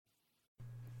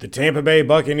The Tampa Bay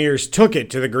Buccaneers took it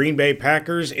to the Green Bay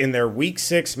Packers in their Week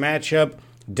 6 matchup,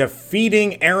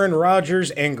 defeating Aaron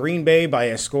Rodgers and Green Bay by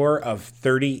a score of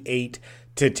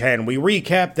 38-10. We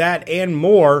recap that and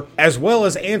more, as well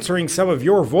as answering some of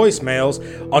your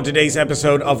voicemails on today's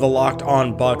episode of the Locked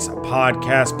On Bucs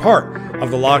podcast, part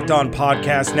of the Locked On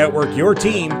Podcast Network, your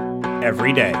team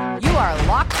every day. You are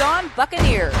Locked On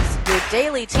Buccaneers, your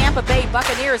daily Tampa Bay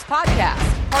Buccaneers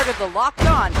podcast, part of the Locked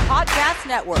On Podcast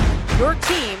Network, your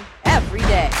team every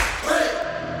day.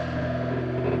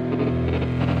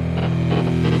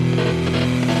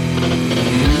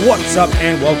 What's up,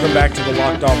 and welcome back to the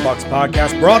Locked On Bucs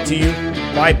podcast, brought to you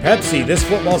by Pepsi. This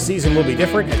football season will be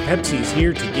different, and Pepsi is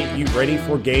here to get you ready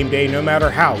for game day no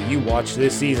matter how you watch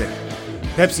this season.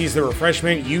 Pepsi is the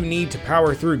refreshment you need to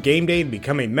power through game day and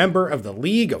become a member of the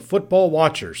League of Football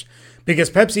Watchers.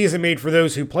 Because Pepsi isn't made for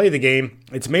those who play the game,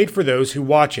 it's made for those who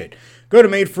watch it. Go to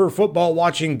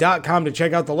madeforfootballwatching.com to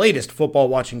check out the latest football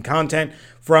watching content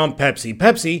from Pepsi.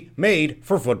 Pepsi, made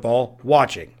for football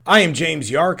watching. I am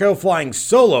James Yarko, flying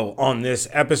solo on this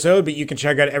episode, but you can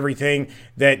check out everything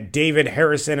that David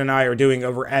Harrison and I are doing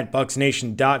over at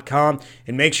BucsNation.com,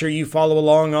 and make sure you follow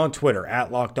along on Twitter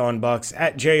at LockedOnBucs,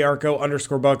 at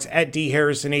JYarko_Bucs, at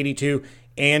DHarrison82,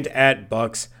 and at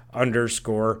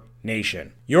Bucs_Nation.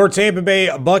 Your Tampa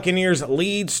Bay Buccaneers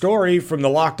lead story from the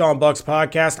Locked On Bucs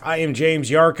podcast. I am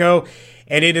James Yarko,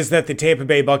 and it is that the Tampa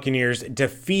Bay Buccaneers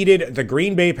defeated the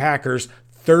Green Bay Packers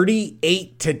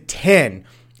 38-10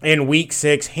 in Week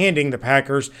 6, handing the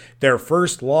Packers their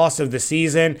first loss of the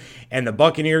season, and the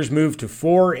Buccaneers moved to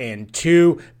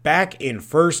 4-2, back in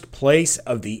first place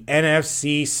of the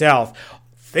NFC South.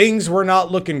 Things were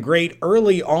not looking great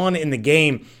early on in the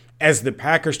game, as the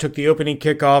Packers took the opening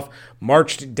kickoff,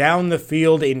 marched down the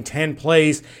field in 10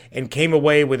 plays, and came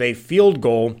away with a field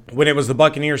goal. When it was the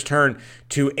Buccaneers' turn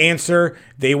to answer,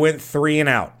 they went 3 and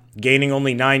out, gaining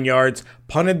only 9 yards,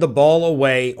 punted the ball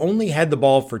away, only had the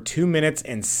ball for 2 minutes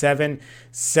and 7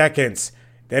 seconds.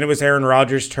 Then it was Aaron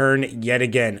Rodgers' turn yet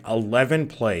again. 11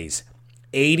 plays,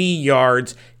 80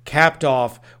 yards, capped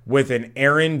off with an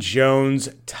Aaron Jones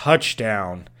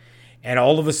touchdown. And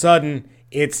all of a sudden,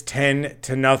 it's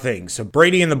 10-0. So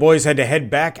Brady and the boys had to head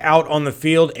back out on the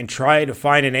field and try to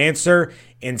find an answer.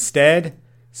 Instead,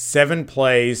 7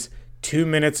 plays, 2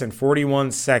 minutes and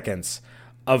 41 seconds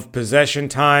of possession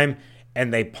time,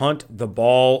 and they punt the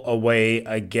ball away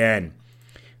again.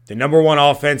 The number one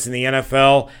offense in the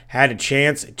NFL had a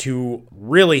chance to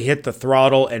really hit the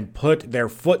throttle and put their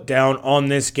foot down on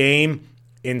this game.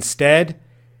 Instead,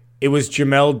 it was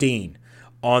Jamel Dean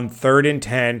on 3rd and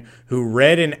 10, who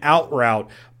read an out route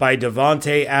by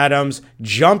Davante Adams,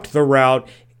 jumped the route,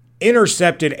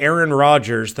 intercepted Aaron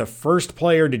Rodgers, the first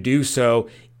player to do so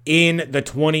in the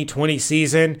 2020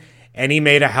 season, and he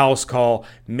made a house call,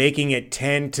 making it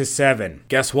 10-7.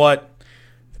 Guess what?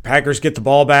 The Packers get the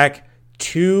ball back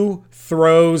 2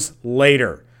 throws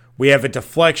later. We have a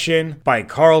deflection by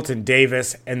Carlton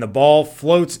Davis, and the ball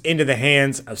floats into the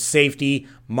hands of safety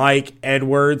Mike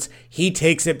Edwards. He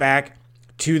takes it back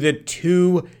to the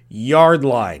 2-yard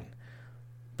line.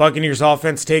 Buccaneers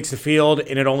offense takes the field,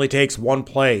 and it only takes one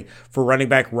play for running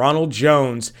back Ronald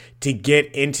Jones to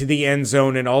get into the end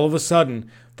zone, and all of a sudden,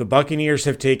 the Buccaneers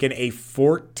have taken a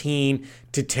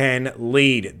 14-10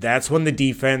 lead. That's when the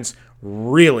defense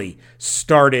really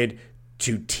started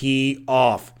to tee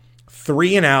off.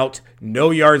 3 and out,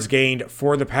 no yards gained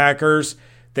for the Packers.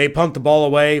 They punt the ball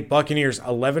away. Buccaneers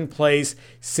 11 plays,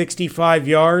 65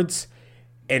 yards.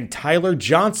 And Tyler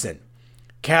Johnson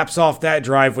caps off that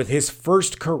drive with his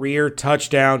first career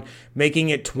touchdown, making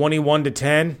it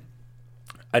 21-10.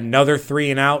 Another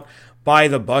 3 and out by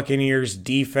the Buccaneers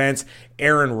defense.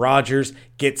 Aaron Rodgers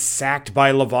gets sacked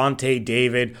by Levante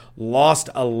David, lost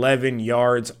 11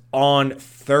 yards on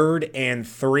 3rd and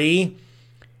 3.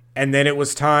 And then it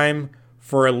was time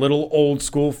for a little old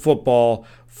school football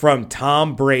from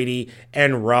Tom Brady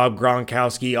and Rob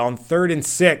Gronkowski. On 3rd and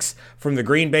 6 from the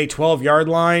Green Bay 12-yard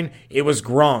line, it was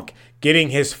Gronk getting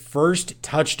his first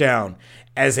touchdown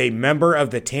as a member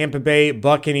of the Tampa Bay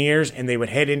Buccaneers, and they would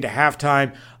head into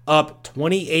halftime up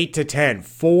 28-10.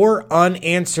 4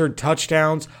 unanswered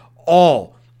touchdowns,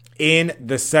 all in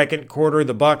the second quarter.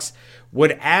 The Bucs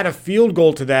would add a field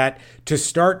goal to that to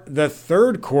start the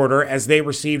third quarter as they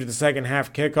received the second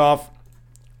half kickoff.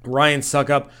 Ryan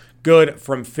Suckup, good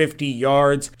from 50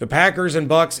 yards. The Packers and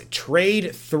Bucs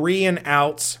trade 3 and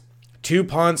outs, 2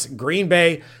 punts. Green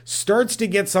Bay starts to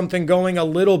get something going a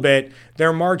little bit.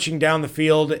 They're marching down the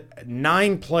field,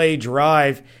 9-play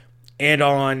drive, and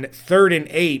on 3rd and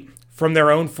 8 from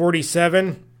their own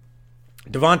 47,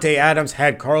 Davante Adams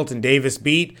had Carlton Davis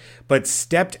beat, but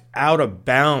stepped out of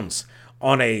bounds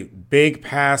on a big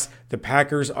pass. The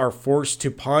Packers are forced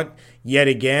to punt yet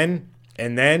again,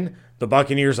 and then the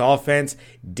Buccaneers offense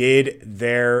did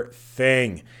their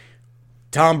thing.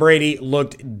 Tom Brady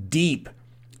looked deep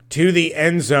to the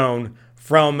end zone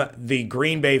from the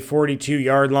Green Bay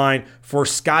 42-yard line for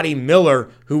Scotty Miller,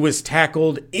 who was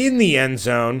tackled in the end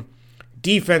zone.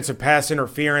 Defensive pass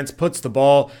interference puts the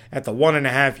ball at the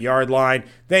 1.5-yard line.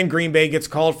 Then Green Bay gets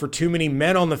called for too many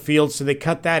men on the field, so they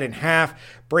cut that in half.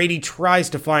 Brady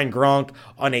tries to find Gronk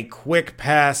on a quick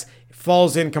pass. It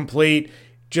falls incomplete.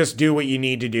 Just do what you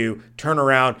need to do. Turn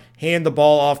around, hand the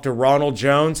ball off to Ronald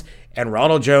Jones, and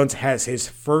Ronald Jones has his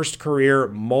first career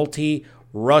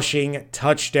multi-rushing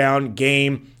touchdown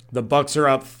game. The Bucs are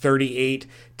up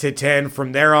 38-10.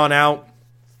 From there on out,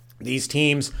 these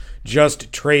teams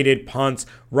just traded punts.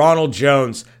 Ronald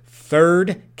Jones,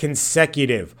 third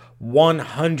consecutive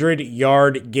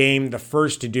 100-yard game, the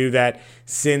first to do that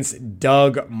since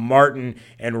Doug Martin,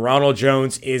 and Ronald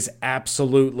Jones is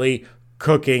absolutely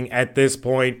cooking at this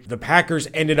point. The Packers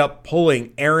ended up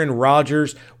pulling Aaron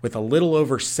Rodgers with a little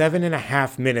over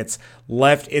 7.5 minutes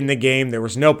left in the game. There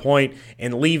was no point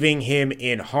in leaving him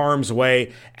in harm's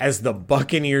way as the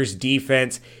Buccaneers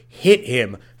defense hit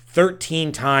him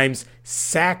 13 times,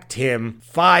 sacked him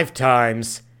 5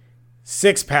 times,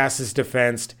 6 passes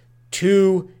defensed,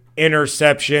 2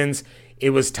 interceptions.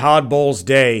 It was Todd Bowles'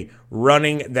 day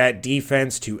running that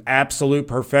defense to absolute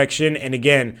perfection. And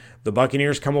again, the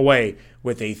Buccaneers come away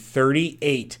with a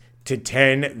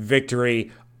 38-10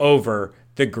 victory over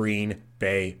the Green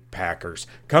Bay Packers.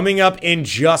 Coming up in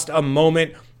just a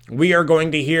moment, we are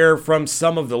going to hear from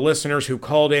some of the listeners who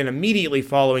called in immediately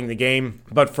following the game.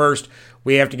 But first,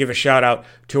 we have to give a shout out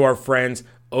to our friends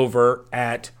over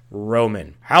at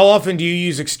Roman. How often do you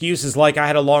use excuses like I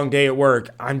had a long day at work?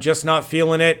 I'm just not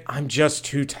feeling it. I'm just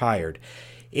too tired.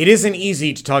 It isn't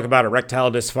easy to talk about erectile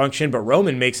dysfunction, but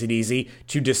Roman makes it easy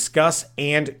to discuss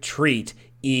and treat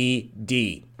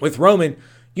ED. With Roman,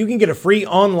 you can get a free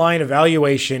online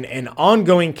evaluation and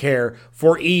ongoing care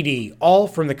for ED, all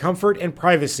from the comfort and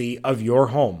privacy of your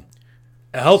home.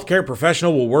 A healthcare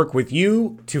professional will work with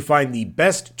you to find the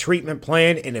best treatment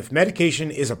plan, and if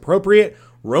medication is appropriate,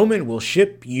 Roman will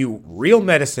ship you real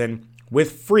medicine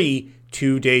with free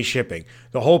 2-day shipping.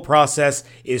 The whole process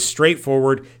is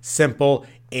straightforward, simple,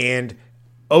 and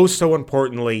oh so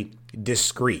importantly,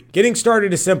 discreet. Getting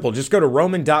started is simple. Just go to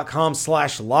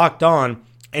roman.com/lockedon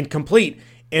and complete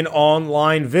an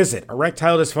online visit.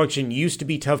 Erectile dysfunction used to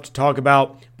be tough to talk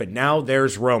about, but now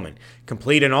there's Roman.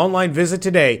 Complete an online visit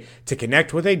today to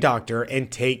connect with a doctor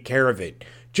and take care of it.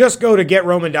 Just go to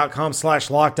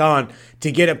getroman.com/lockedon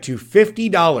to get up to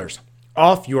 $50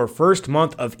 off your first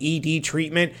month of ED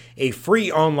treatment, a free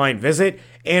online visit,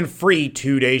 and free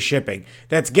 2-day shipping.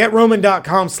 That's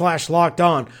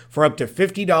getroman.com/lockedon for up to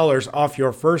 $50 off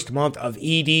your first month of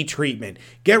ED treatment.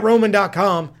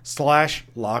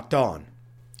 Getroman.com/lockedon.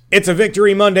 It's a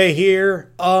Victory Monday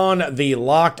here on the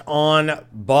Locked On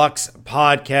Bucks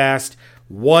podcast.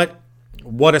 What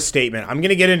a statement. I'm going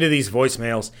to get into these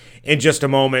voicemails in just a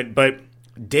moment, but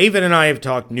David and I have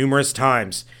talked numerous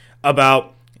times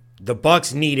about the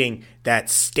Bucks needing that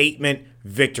statement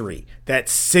victory, that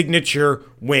signature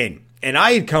win. And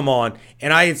I had come on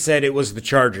and I had said it was the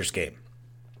Chargers game.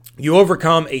 You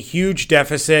overcome a huge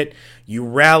deficit, you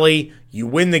rally, you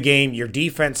win the game, your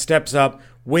defense steps up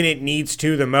when it needs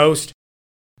to the most.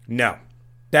 No,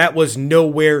 that was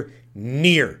nowhere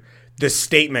near the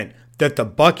statement that the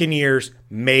Buccaneers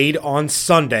made on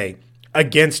Sunday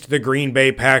against the Green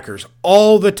Bay Packers.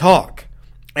 All the talk,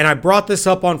 and I brought this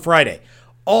up on Friday,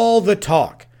 all the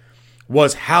talk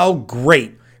was how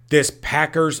great this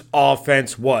Packers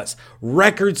offense was.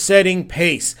 Record-setting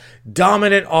pace,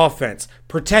 dominant offense,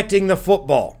 protecting the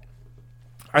football.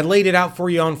 I laid it out for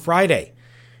you on Friday.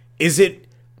 Is it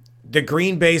the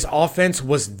Green Bay's offense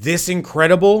was this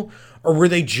incredible, or were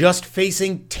they just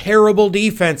facing terrible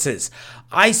defenses?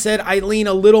 I said I lean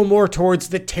a little more towards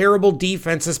the terrible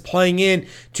defenses playing in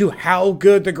to how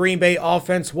good the Green Bay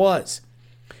offense was.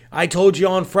 I told you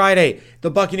on Friday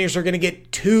the Buccaneers are going to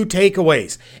get 2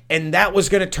 takeaways, and that was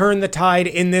going to turn the tide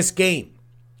in this game.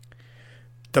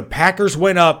 The Packers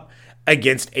went up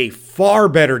against a far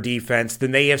better defense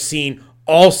than they have seen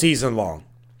all season long.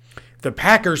 The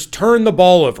Packers turned the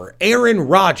ball over. Aaron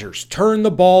Rodgers turned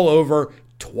the ball over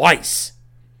twice,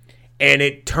 and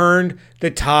it turned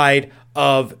the tide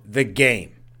of the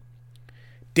game.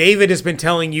 David has been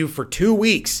telling you for 2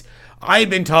 weeks. I've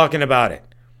been talking about it.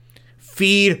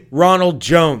 Feed Ronald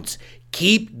Jones.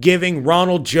 Keep giving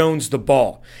Ronald Jones the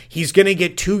ball. He's going to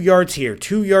get 2 yards here,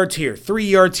 2 yards here, 3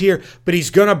 yards here, but he's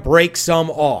going to break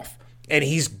some off, and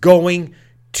he's going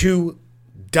to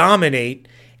dominate,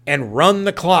 and run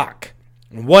the clock.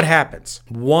 And what happens?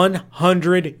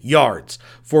 100 yards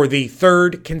for the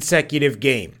third consecutive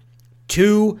game.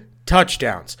 2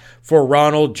 touchdowns for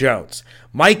Ronald Jones.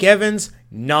 Mike Evans,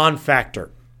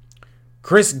 non-factor.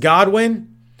 Chris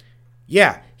Godwin,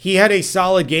 yeah, he had a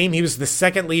solid game. He was the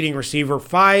second leading receiver,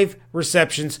 5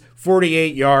 receptions,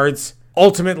 48 yards.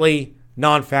 Ultimately,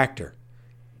 non-factor.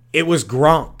 It was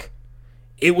Gronk.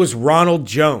 It was Ronald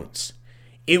Jones.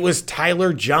 It was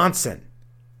Tyler Johnson.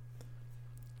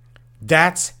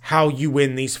 That's how you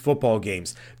win these football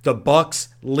games. The Bucs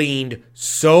leaned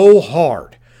so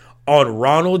hard on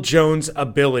Ronald Jones'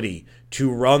 ability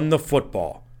to run the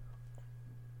football.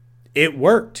 It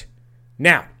worked.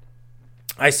 Now,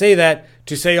 I say that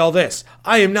to say all this.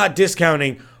 I am not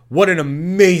discounting what an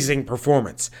amazing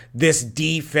performance this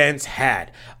defense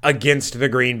had against the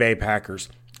Green Bay Packers.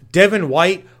 Devin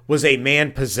White was a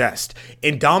man possessed.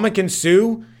 And Ndamukong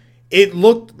Suh, it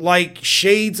looked like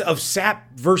shades of Sapp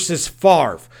versus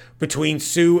Favre between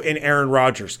Suh and Aaron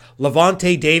Rodgers.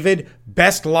 Lavonte David,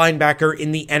 best linebacker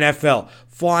in the NFL,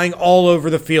 flying all over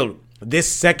the field.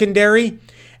 This secondary,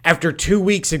 after 2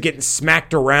 weeks of getting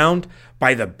smacked around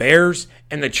by the Bears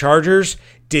and the Chargers,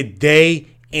 did they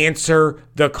answer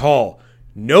the call?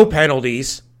 No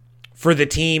penalties for the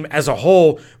team as a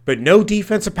whole, but no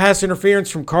defensive pass interference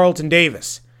from Carlton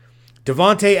Davis.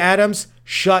 Devontae Adams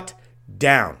shut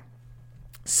down.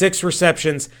 6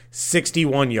 receptions,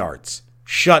 61 yards.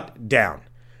 Shut down.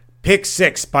 Pick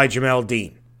 6 by Jamel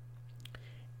Dean.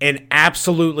 An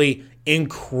absolutely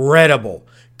incredible,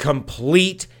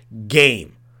 complete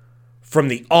game from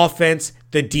the offense,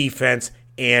 the defense,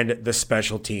 and the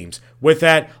special teams. With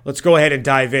that, let's go ahead and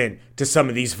dive in to some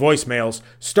of these voicemails,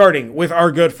 starting with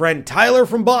our good friend Tyler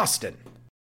from Boston.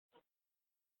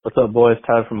 What's up, boys?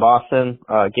 Tyler from Boston.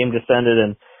 Game just ended,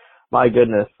 and my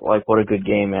goodness, like, what a good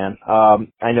game, man.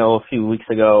 I know a few weeks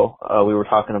ago we were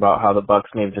talking about how the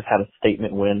Bucs maybe just had a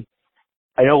statement win.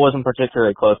 I know it wasn't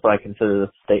particularly close, but I consider this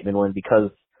a statement win because,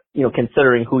 you know,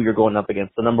 considering who you're going up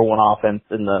against, the number one offense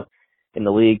in the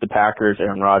league, the Packers,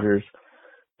 Aaron Rodgers,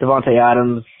 Devontae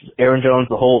Adams, Aaron Jones,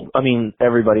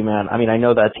 everybody, man. I mean, I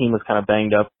know that team was kind of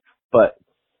banged up, but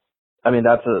I mean,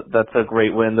 that's a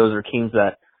great win. Those are teams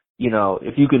that, you know,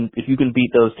 if you can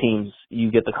beat those teams, you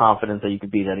get the confidence that you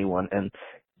can beat anyone. And,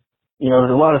 you know,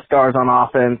 there's a lot of stars on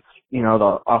offense. You know,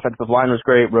 the offensive line was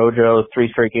great. Rojo, 3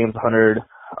 straight games, 100,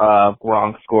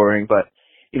 Gronk scoring. But,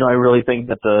 you know, I really think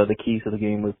that the keys to the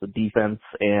game was the defense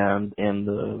and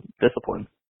the discipline.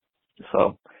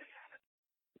 So,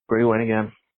 great win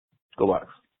again. Go Bucs.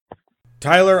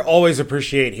 Tyler, always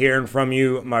appreciate hearing from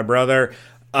you, my brother.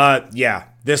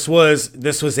 This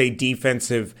was a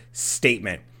defensive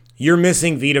statement. You're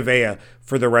missing Vita Vea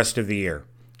for the rest of the year.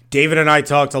 David and I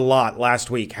talked a lot last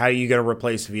week. How are you going to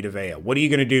replace Vita Vea? What are you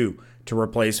going to do to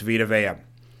replace Vita Vea?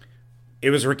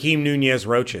 It was Rakeem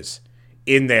Nunez-Roches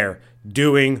in there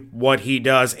doing what he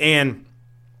does. And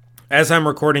as I'm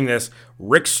recording this,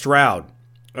 Rick Stroud,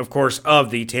 of course, of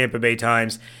the Tampa Bay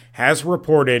Times, has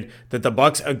reported that the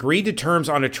Bucs agreed to terms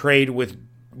on a trade with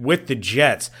the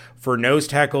Jets for nose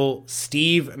tackle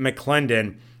Steve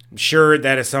McClendon. I'm sure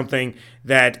that is something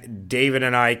that David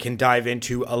and I can dive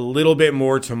into a little bit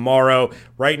more tomorrow.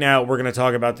 Right now, we're going to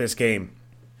talk about this game.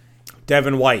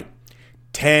 Devin White,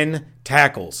 10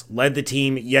 tackles, led the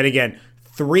team yet again.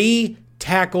 3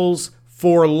 tackles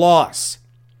for loss.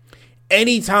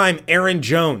 Anytime Aaron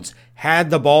Jones had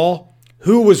the ball,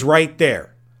 who was right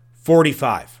there?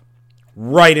 45.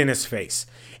 Right in his face.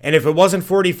 And if it wasn't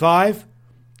 45,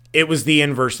 it was the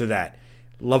inverse of that.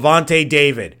 Lavonte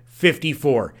David,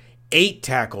 54. 8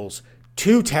 tackles,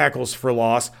 2 tackles for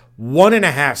loss,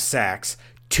 1.5 sacks,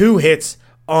 2 hits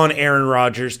on Aaron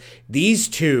Rodgers. These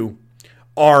two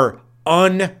are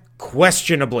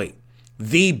unquestionably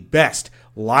the best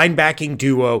linebacking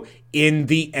duo in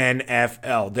the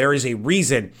NFL. There is a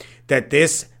reason that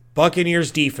this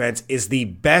Buccaneers defense is the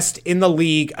best in the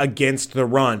league against the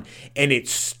run, and it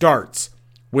starts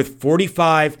with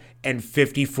 45 and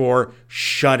 54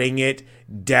 shutting it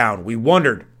down. We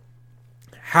wondered,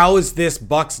 how is this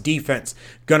Bucs defense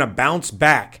going to bounce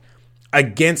back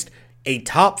against a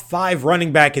top 5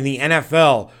 running back in the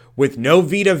NFL with no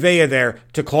Vita Vea there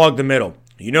to clog the middle?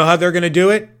 You know how they're going to do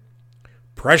it?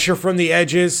 Pressure from the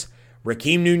edges,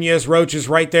 Rakeem Nunez-Roches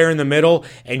right there in the middle,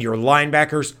 and your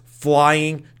linebackers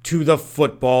flying to the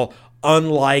football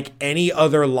unlike any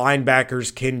other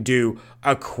linebackers can do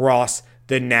across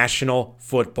the National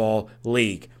Football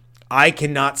League. I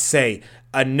cannot say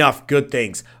enough good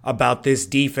things about this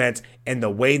defense and the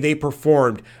way they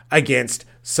performed against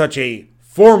such a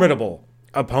formidable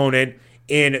opponent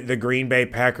in the Green Bay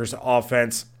Packers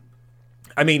offense.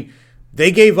 I mean,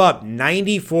 they gave up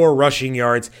 94 rushing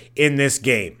yards in this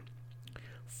game.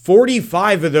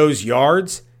 45 of those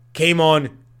yards came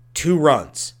on 2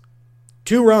 runs.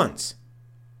 2 runs.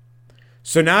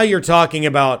 So now you're talking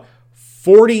about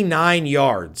 49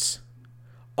 yards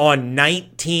on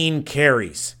 19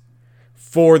 carries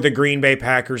for the Green Bay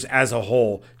Packers as a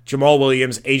whole. Jamal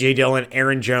Williams, A.J. Dillon,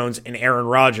 Aaron Jones, and Aaron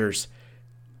Rodgers.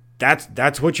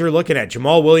 That's what you're looking at.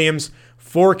 Jamal Williams,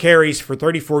 4 carries for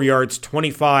 34 yards,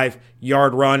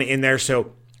 25-yard run in there,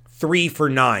 so 3 for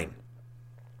 9.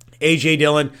 A.J.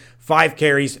 Dillon, 5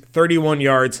 carries, 31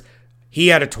 yards. He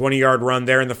had a 20-yard run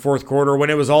there in the fourth quarter when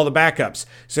it was all the backups.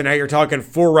 So now you're talking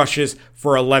 4 rushes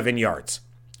for 11 yards.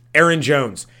 Aaron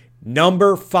Jones,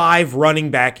 number 5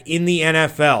 running back in the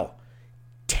NFL,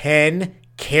 10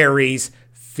 carries,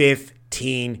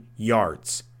 15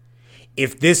 yards.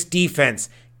 If this defense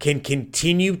can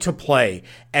continue to play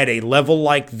at a level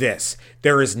like this,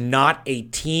 there is not a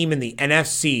team in the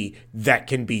NFC that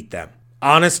can beat them.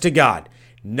 Honest to God,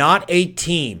 not a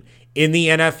team in the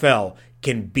NFL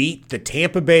can beat the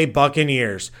Tampa Bay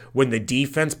Buccaneers when the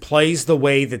defense plays the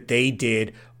way that they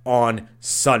did on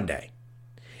Sunday.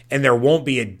 And there won't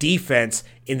be a defense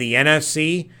in the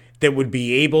NFC that would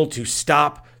be able to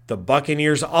stop the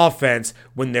Buccaneers offense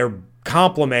when they're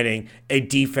complementing a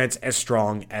defense as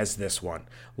strong as this one.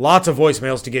 Lots of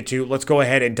voicemails to get to. Let's go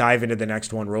ahead and dive into the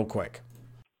next one real quick.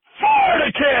 Fire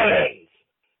the cannons!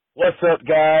 What's up,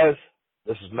 guys?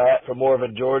 This is Matt from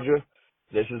Morven, Georgia.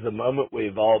 This is the moment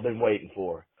we've all been waiting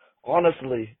for.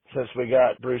 Honestly, since we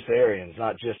got Bruce Arians,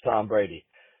 not just Tom Brady.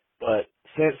 But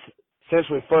since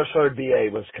we first heard BA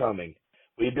was coming,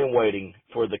 we've been waiting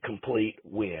for the complete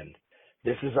win.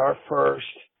 This is our first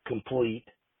complete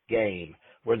game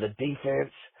where the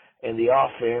defense and the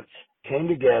offense came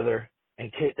together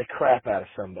and kicked the crap out of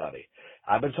somebody.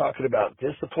 I've been talking about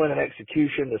discipline and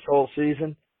execution this whole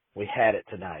season. We had it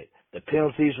tonight. The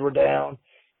penalties were down.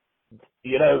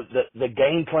 You know, the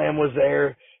game plan was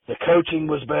there. The coaching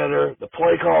was better. The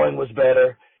play calling was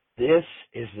better. This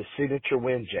is the signature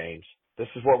win, James. This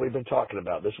is what we've been talking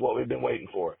about. This is what we've been waiting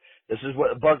for. This is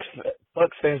what the Bucs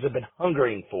fans have been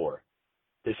hungering for.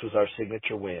 This was our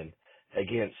signature win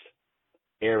against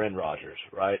Aaron Rodgers,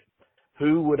 right?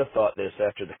 Who would have thought this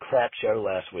after the crap show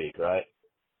last week, right?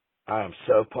 I am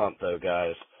so pumped, though,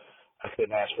 guys. I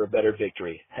couldn't ask for a better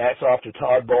victory. Hats off to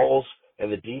Todd Bowles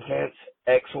and the defense.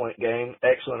 Excellent game,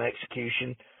 excellent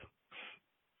execution.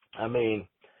 I mean,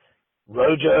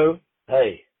 Rojo,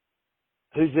 hey,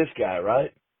 who's this guy,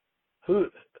 right?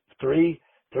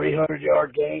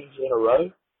 300-yard games in a row?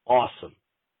 Awesome.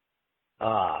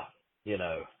 You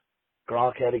know,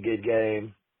 Gronk had a good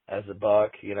game as a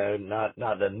Buck, you know, not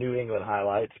the New England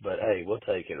highlights, but hey, we'll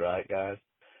take it, right, guys?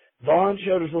 Vaughn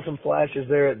showed us some flashes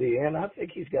there at the end. I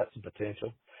think he's got some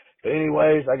potential. But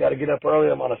anyways, I got to get up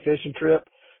early. I'm on a fishing trip.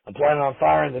 I'm planning on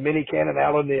firing the mini cannon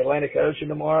out in the Atlantic Ocean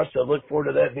tomorrow, so look forward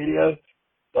to that video.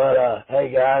 But,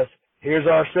 hey, guys, here's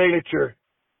our signature.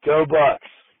 Go Bucks.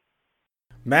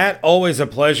 Matt, always a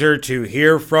pleasure to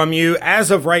hear from you.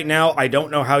 As of right now, I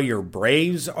don't know how your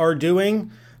Braves are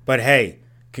doing, but hey,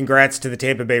 congrats to the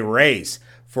Tampa Bay Rays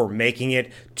for making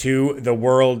it to the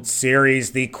World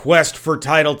Series. The quest for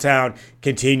Titletown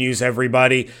continues,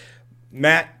 everybody.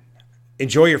 Matt,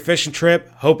 enjoy your fishing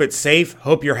trip. Hope it's safe.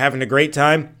 Hope you're having a great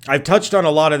time. I've touched on a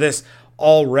lot of this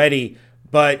already,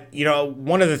 but, you know,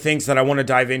 one of the things that I want to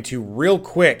dive into real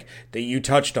quick that you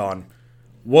touched on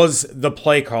was the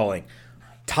play calling.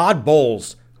 Todd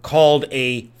Bowles called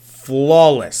a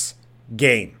flawless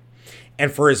game.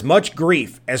 And for as much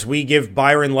grief as we give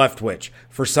Byron Leftwich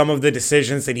for some of the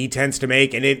decisions that he tends to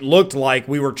make, and it looked like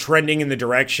we were trending in the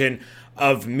direction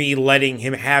of me letting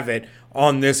him have it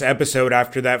on this episode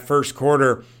after that first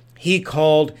quarter, he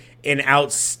called an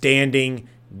outstanding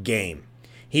game.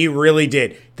 He really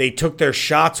did. They took their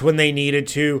shots when they needed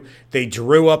to. They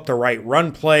drew up the right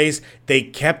run plays. They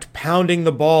kept pounding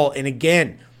the ball. And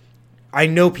again, I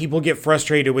know people get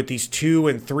frustrated with these 2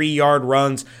 and 3 yard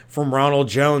runs from Ronald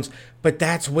Jones, but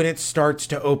that's when it starts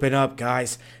to open up,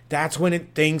 guys. That's when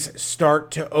things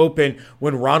start to open,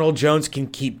 when Ronald Jones can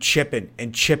keep chipping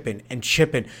and chipping and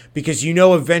chipping, because you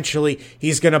know eventually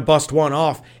he's going to bust one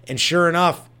off. And sure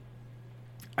enough,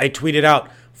 I tweeted out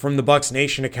from the Bucs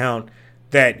Nation account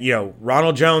that, you know,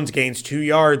 Ronald Jones gains 2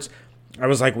 yards. I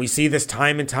was like, we see this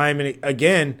time and time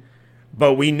again,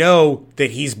 but we know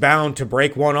that he's bound to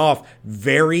break one off.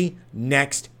 Very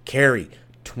next carry,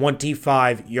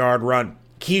 25-yard run.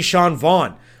 Keyshawn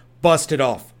Vaughn busted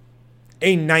off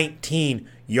a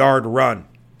 19-yard run.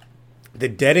 The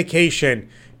dedication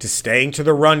to staying to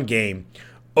the run game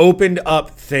opened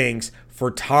up things for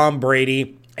Tom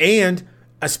Brady and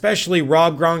especially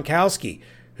Rob Gronkowski.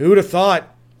 Who would have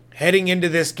thought heading into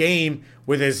this game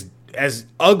with as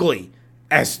ugly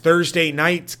as Thursday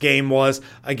night's game was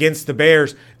against the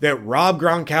Bears, that Rob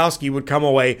Gronkowski would come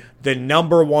away the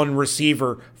number one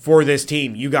receiver for this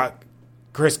team. You got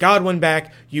Chris Godwin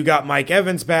back, you got Mike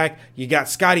Evans back, you got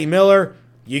Scotty Miller,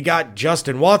 you got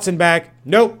Justin Watson back.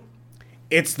 Nope.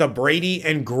 It's the Brady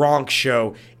and Gronk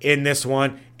show in this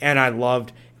one, and I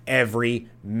loved every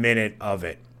minute of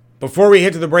it. Before we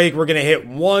hit to the break, we're going to hit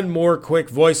one more quick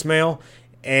voicemail,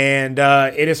 and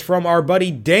it is from our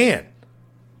buddy Dan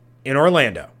in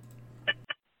Orlando.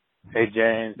 Hey,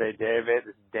 James. Hey, David.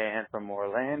 This is Dan from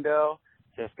Orlando.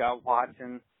 Just got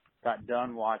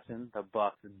done watching the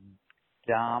Bucs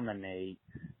dominate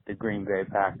the Green Bay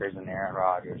Packers and Aaron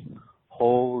Rodgers.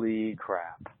 Holy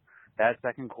crap. That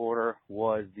second quarter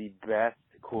was the best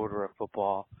quarter of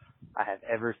football I have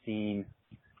ever seen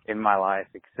in my life,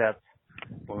 except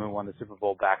when we won the Super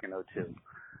Bowl back in '02.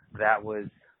 That was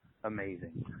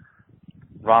amazing.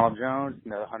 Ronald Jones,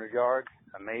 another 100 yards,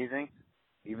 amazing.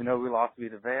 Even though we lost to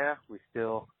Vita, we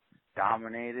still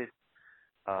dominated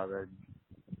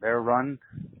their run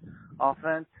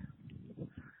offense.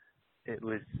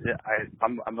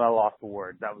 I'm at a loss for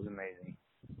words. That was amazing.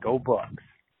 Go Bucs.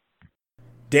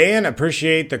 Dan,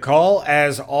 appreciate the call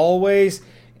as always.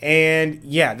 And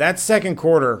yeah, that second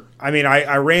quarter,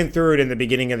 I ran through it in the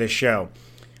beginning of the show.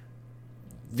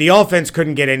 The offense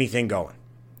couldn't get anything going.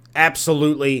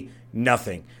 Absolutely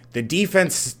nothing. The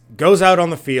defense goes out on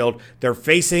the field. They're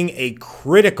facing a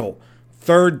critical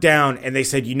third down, and they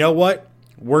said, you know what?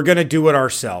 We're going to do it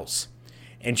ourselves.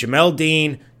 And Jamel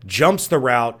Dean jumps the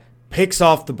route, picks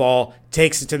off the ball,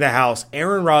 takes it to the house.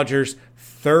 Aaron Rodgers'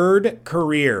 third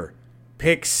career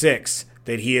pick six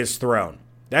that he has thrown.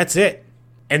 That's it.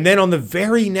 And then on the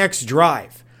very next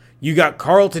drive, you got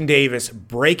Carlton Davis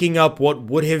breaking up what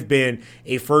would have been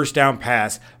a first down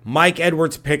pass. Mike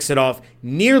Edwards picks it off,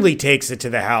 nearly takes it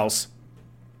to the house.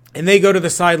 And they go to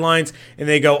the sidelines and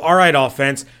they go, all right,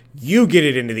 offense, you get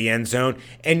it into the end zone.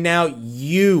 And now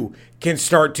you can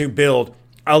start to build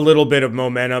a little bit of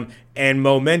momentum. And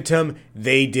momentum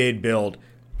they did build.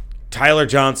 Tyler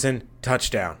Johnson,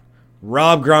 touchdown.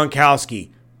 Rob Gronkowski,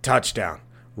 touchdown.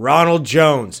 Ronald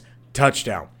Jones,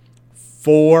 touchdown.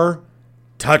 4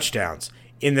 touchdowns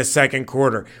in the second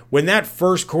quarter. When that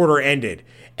first quarter ended,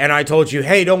 and I told you,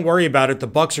 hey, don't worry about it. The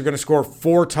Bucs are going to score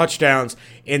 4 touchdowns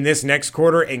in this next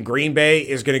quarter, and Green Bay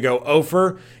is going to go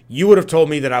over. You would have told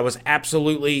me that I was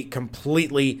absolutely,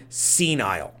 completely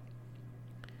senile.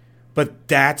 But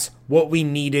that's what we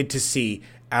needed to see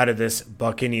out of this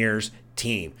Buccaneers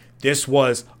team. This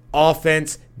was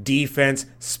offense, defense,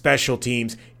 special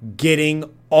teams, getting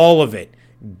all of it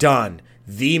done.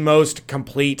 The most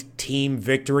complete team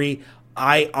victory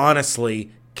I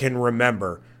honestly can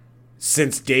remember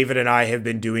since David and I have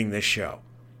been doing this show.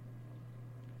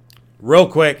 Real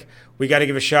quick, we got to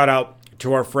give a shout out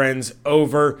to our friends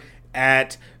over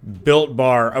at Built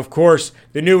Bar. Of course,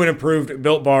 the new and improved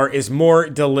Built Bar is more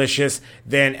delicious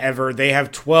than ever. They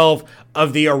have 12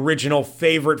 of the original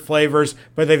favorite flavors,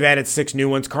 but they've added 6 new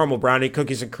ones: caramel brownie,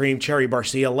 cookies and cream, cherry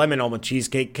barcia, lemon almond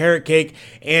cheesecake, carrot cake,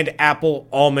 and apple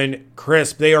almond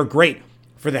crisp. They are great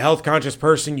for the health-conscious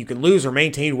person. You can lose or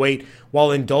maintain weight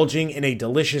while indulging in a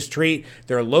delicious treat.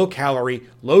 They're low-calorie,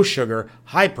 low-sugar,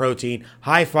 high-protein,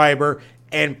 high-fiber,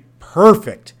 and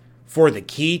perfect for the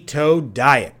keto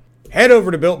diet. Head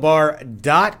over to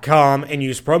BuiltBar.com and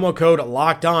use promo code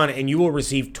LOCKEDON and you will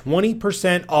receive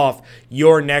 20% off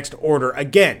your next order.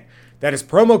 Again, that is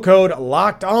promo code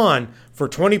LOCKEDON for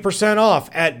 20% off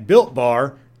at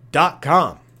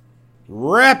BuiltBar.com.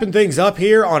 Wrapping things up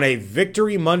here on a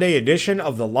Victory Monday edition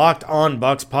of the Locked On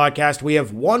Bucs podcast. We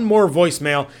have one more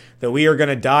voicemail that we are going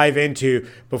to dive into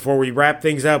before we wrap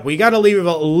things up. We got to leave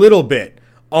a little bit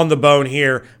on the bone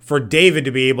here for David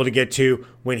to be able to get to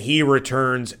when he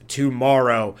returns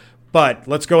tomorrow. But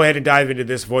let's go ahead and dive into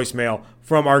this voicemail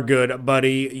from our good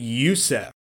buddy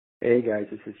Yusef. Hey guys,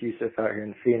 this is Yusef out here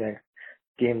in Phoenix.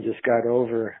 Game just got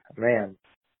over. Man,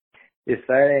 if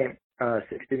that ain't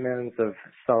 60 minutes of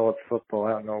solid football,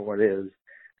 I don't know what is.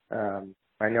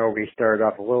 I know we started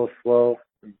off a little slow,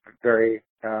 very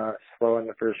slow in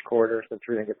the first quarter since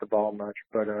we didn't get the ball much,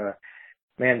 but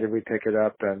man, did we pick it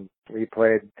up, and we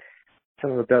played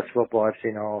some of the best football I've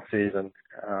seen all season.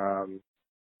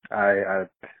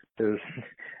 There's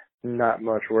not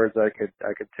much words I could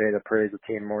say to praise the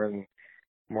team more than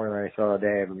I saw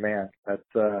today. But man, that's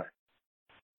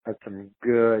some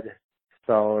good,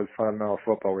 solid, fundamental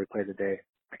football we played today.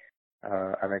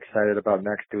 I'm excited about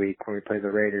next week when we play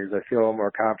the Raiders. I feel a little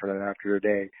more confident after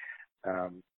today.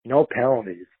 No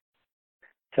penalties.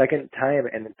 Second time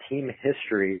in team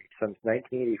history since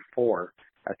 1984,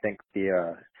 I think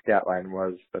the stat line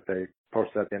was that they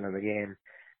posted at the end of the game.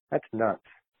 That's nuts.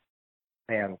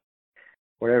 Man,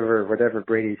 whatever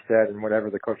Brady said and whatever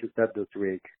the coaches said this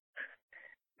week,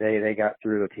 they got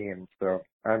through the team. So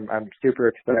I'm super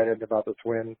excited about this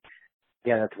win.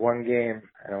 Again, it's one game.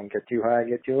 I don't get too high,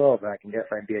 get too low, but I can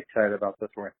definitely be excited about this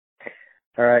win.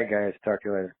 All right, guys. Talk to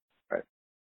you later. Bye.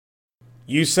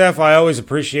 Yusef, I always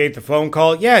appreciate the phone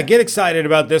call. Yeah, get excited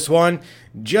about this one.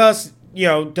 Just,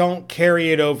 don't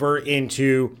carry it over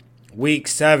into week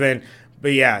 7.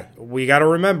 But yeah, we got to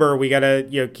remember, we got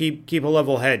to keep a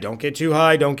level head. Don't get too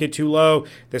high, don't get too low.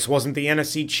 This wasn't the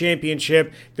NFC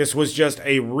Championship. This was just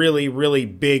a really, really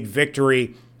big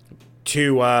victory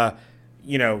to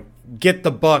get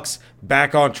the Bucs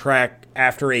back on track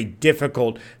after a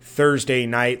difficult Thursday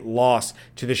night loss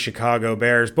to the Chicago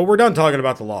Bears. But we're done talking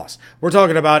about the loss. We're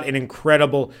talking about an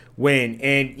incredible win.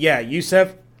 And yeah,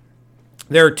 Yusef,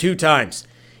 there are 2 times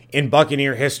in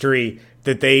Buccaneer history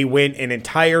that they win an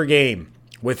entire game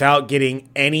without getting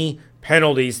any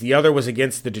penalties. The other was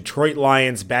against the Detroit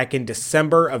Lions back in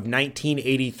December of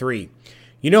 1983.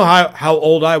 You know how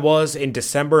old I was in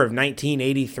December of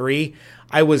 1983?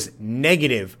 I was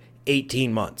negative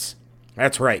 18 months.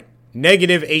 That's right,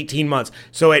 negative 18 months.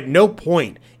 So at no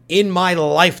point in my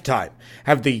lifetime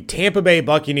have the Tampa Bay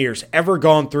Buccaneers ever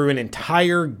gone through an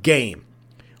entire game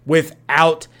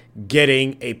without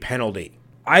getting a penalty.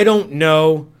 I don't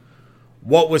know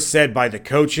what was said by the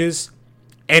coaches,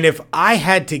 and if I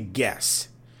had to guess,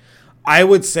 I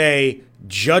would say,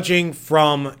 judging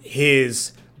from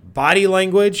his body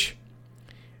language,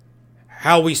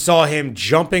 how we saw him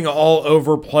jumping all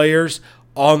over players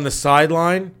on the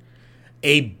sideline,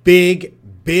 a big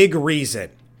reason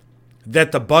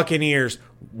that the Buccaneers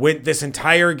went this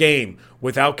entire game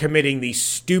without committing these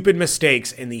stupid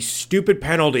mistakes and these stupid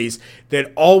penalties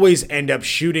that always end up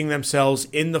shooting themselves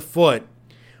in the foot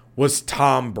was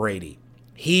Tom Brady.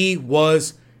 He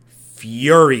was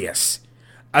furious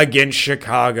against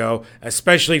Chicago,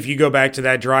 especially if you go back to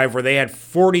that drive where they had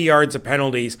 40 yards of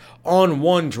penalties on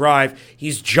one drive.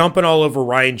 He's jumping all over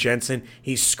Ryan Jensen.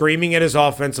 He's screaming at his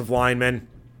offensive linemen.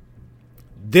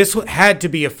 This had to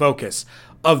be a focus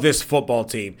of this football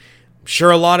team.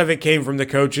 Sure, a lot of it came from the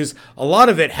coaches. A lot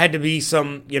of it had to be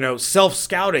some,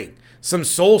 self-scouting, some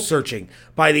soul-searching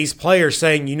by these players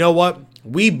saying, you know what?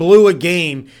 We blew a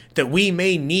game that we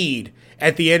may need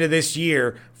at the end of this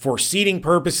year for seeding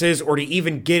purposes or to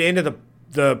even get into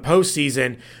the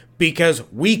postseason because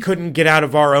we couldn't get out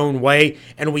of our own way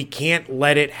and we can't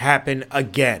let it happen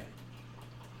again.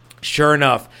 Sure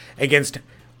enough, against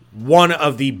one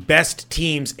of the best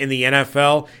teams in the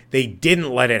NFL, they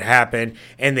didn't let it happen,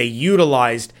 and they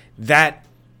utilized that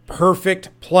perfect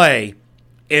play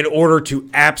in order to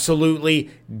absolutely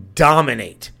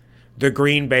dominate the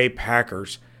Green Bay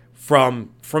Packers from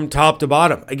top to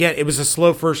bottom. Again, it was a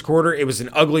slow first quarter. It was an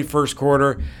ugly first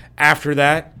quarter. After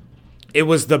that, it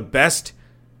was the best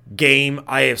game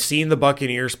I have seen the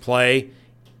Buccaneers play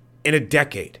in a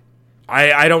decade.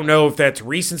 I don't know if that's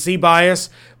recency bias,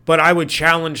 but I would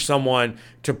challenge someone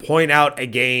to point out a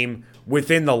game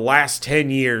within the last 10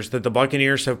 years that the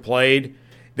Buccaneers have played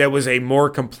that was a more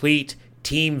complete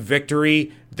team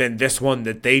victory than this one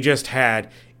that they just had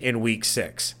in Week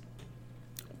 6.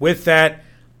 With that,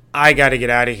 I got to get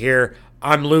out of here.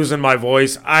 I'm losing my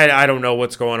voice. I don't know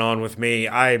what's going on with me.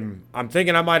 I'm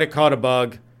thinking I might have caught a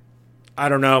bug. I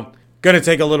don't know. Going to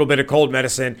take a little bit of cold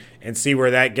medicine and see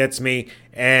where that gets me.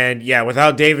 And yeah,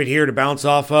 without David here to bounce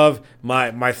off of,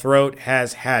 my throat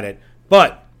has had it.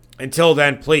 But until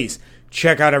then, please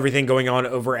check out everything going on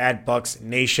over at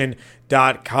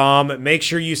bucksnation.com. Make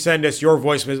sure you send us your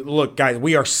voicemails. Look, guys,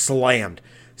 we are slammed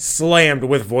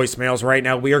with voicemails right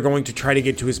now. We are going to try to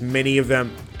get to as many of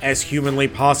them as humanly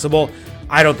possible.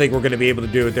 I don't think we're going to be able to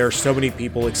do it. There are so many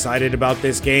people excited about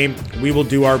this game. We will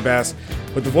do our best.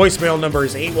 But the voicemail number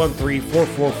is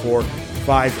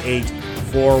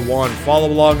 813-444-5841. Follow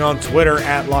along on Twitter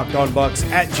at LockedOnBucks,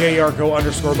 at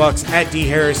JYarko_Bucks, at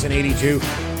DHarrison82,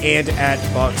 and at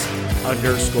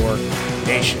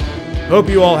Bucks_Nation. Hope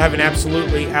you all have an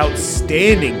absolutely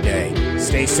outstanding day.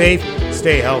 Stay safe,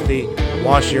 stay healthy,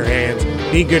 wash your hands,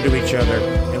 be good to each other,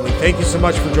 and we thank you so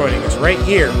much for joining us right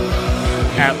here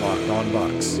at Locked On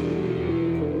Bucks.